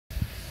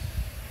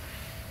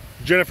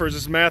Jennifer, this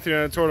is Matthew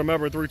and Toyota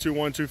Melbourne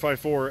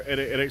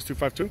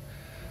 321-254-88252.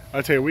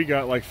 I tell you, we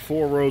got like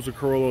 4 rows of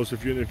Corollas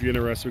if you're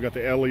interested. We got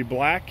the LE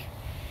black,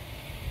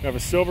 we have a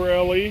silver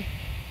LE,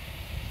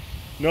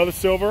 another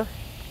silver.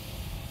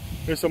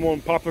 Here's some more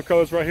popular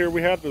colors right here.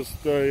 We have the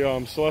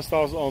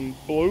Celestials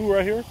blue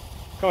right here,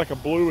 kind of like a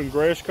blue and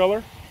grayish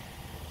color,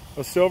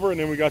 a silver, and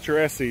then we got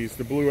your SEs,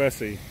 the blue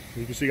SE.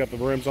 You can see you got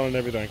the rims on and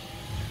everything.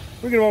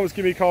 We can always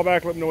give me a call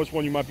back, let me know which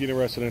one you might be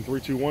interested in.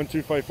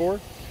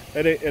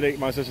 321-254-8888.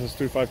 My assistance is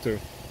 252.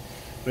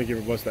 Thank you.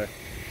 Have a blessed day.